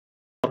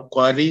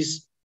queries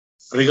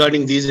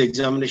regarding these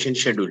examination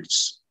schedules?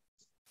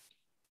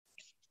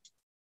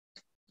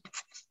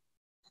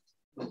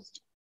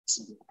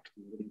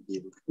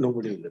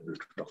 Nobody will be able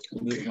to talk.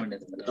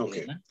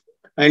 Okay.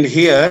 And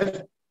here,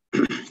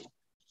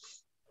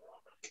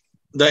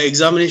 the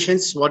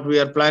examinations, what we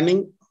are planning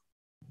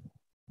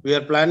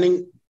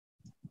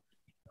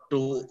to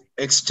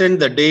extend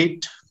the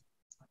date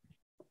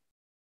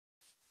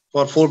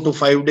for 4 to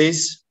 5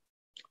 days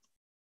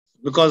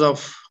because of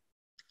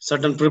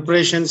certain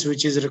preparations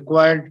which is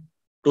required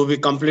to be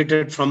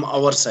completed from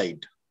our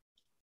side.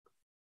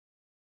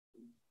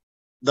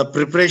 The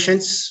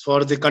preparations for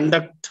the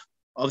conduct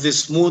of the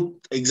smooth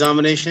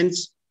examinations,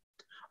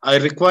 I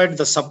required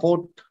the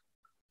support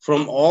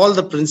from all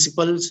the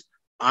principals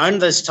and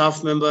the staff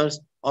members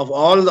of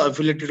all the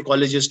affiliated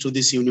colleges to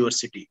this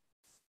university.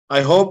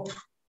 I hope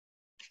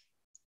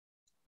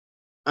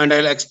and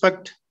I'll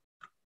expect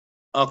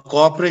a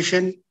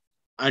cooperation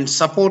and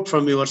support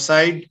from your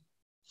side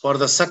for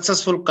the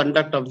successful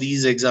conduct of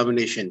these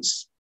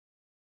examinations.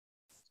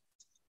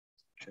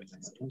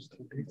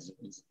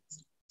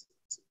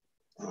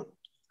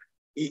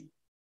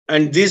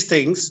 And these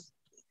things,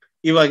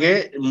 ಇವಾಗೆ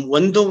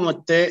 1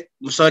 ಮತ್ತೆ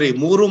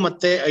 3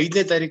 ಮತ್ತೆ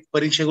 5ನೇ ತಾರೀಕು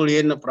ಪರೀಕ್ಷೆಗಳು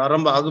ಏನು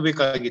ಪ್ರಾರಂಭ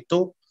ಆಗಬೇಕಾಗಿತ್ತು,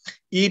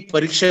 ಈ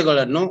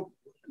ಪರೀಕ್ಷೆಗಳನ್ನು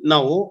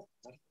ನಾವು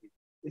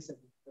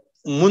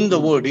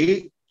ಮುಂದೂಡಿ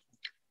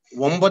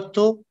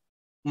 9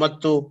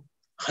 ಮತ್ತು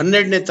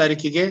 12ನೇ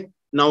ತಾರೀಕಿಗೆ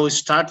ನಾವು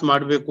ಸ್ಟಾರ್ಟ್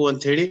ಮಾಡಬೇಕು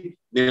ಅಂತ ಹೇಳಿ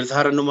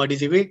ನಿರ್ಧಾರವನ್ನು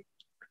ಮಾಡಿದೀವಿ.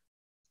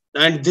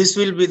 And this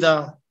will be the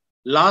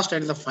last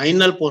and the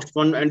final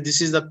postpone, and this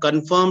is the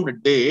confirmed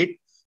date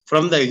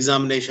from the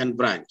examination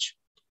branch.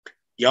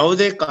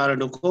 ಯಾವುದೇ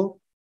ಕಾರಣಕ್ಕೂ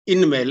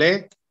ಇನ್ಮೇಲೆ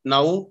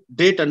ನಾವು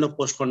ಡೇಟ್ ಅನ್ನು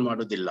ಪೋಸ್ಟ್ಪೋನ್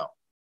ಮಾಡೋದಿಲ್ಲ.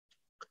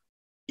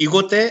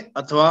 ಇವತ್ತೇ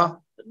ಅಥವಾ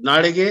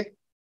ನಾಳೆಗೆ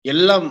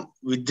ಎಲ್ಲ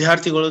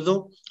ವಿದ್ಯಾರ್ಥಿಗಳದ್ದು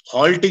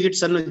ಹಾಲ್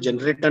ಟಿಕೆಟ್ಸ್ ಅನ್ನು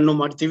ಜನರೇಟ್ ಅನ್ನು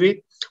ಮಾಡ್ತೀವಿ.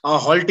 ಆ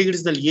ಹಾಲ್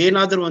ಟಿಕೆಟ್ಸ್ ನಲ್ಲಿ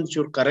ಏನಾದ್ರೂ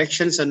ಒಂಚೂರು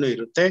ಕರೆಕ್ಷನ್ಸ್ ಅನ್ನು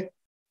ಇರುತ್ತೆ,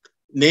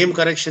 ನೇಮ್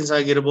ಕರೆಕ್ಷನ್ಸ್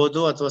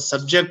ಆಗಿರ್ಬೋದು ಅಥವಾ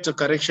ಸಬ್ಜೆಕ್ಟ್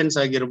ಕರೆಕ್ಷನ್ಸ್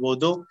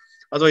ಆಗಿರ್ಬೋದು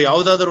ಅಥವಾ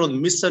ಯಾವ್ದಾದ್ರು ಒಂದು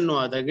ಮಿಸ್ ಅನ್ನು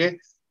ಆದಾಗೆ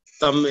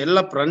ತಮ್ಮ ಎಲ್ಲ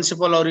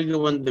ಪ್ರಿನ್ಸಿಪಲ್ ಅವರಿಗೆ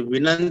ಒಂದು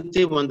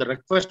ವಿನಂತಿ, ಒಂದು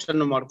ರಿಕ್ವೆಸ್ಟ್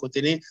ಅನ್ನು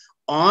ಮಾಡ್ಕೋತೀನಿ.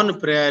 ಆನ್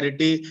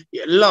ಪ್ರಯಾರಿಟಿ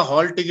ಎಲ್ಲ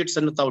ಹಾಲ್ ಟಿಕೆಟ್ಸ್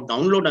ಅನ್ನು ತಾವು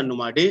ಡೌನ್ಲೋಡ್ ಅನ್ನು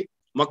ಮಾಡಿ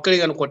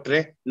ಮಕ್ಕಳಿಗೆ ಅನ್ನು ಕೊಟ್ರೆ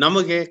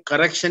ನಮಗೆ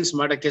ಕರೆಕ್ಷನ್ಸ್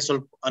ಮಾಡಕ್ಕೆ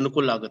ಸ್ವಲ್ಪ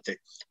ಅನುಕೂಲ ಆಗುತ್ತೆ.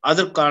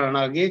 ಅದ್ರ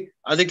ಕಾರಣವಾಗಿ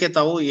ಅದಕ್ಕೆ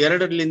ತಾವು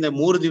 2 ರಿಂದ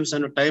 3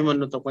 ದಿವಸ ಟೈಮ್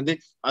ಅನ್ನು ತಗೊಂಡು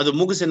ಅದು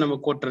ಮುಗಿಸಿ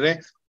ನಮಗೆ ಕೊಟ್ಟರೆ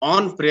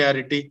on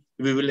priority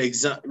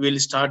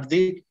will start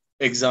the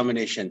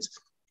examinations.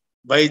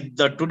 By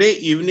the today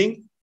evening,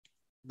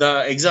 the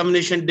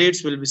examination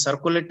dates will be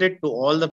circulated to all the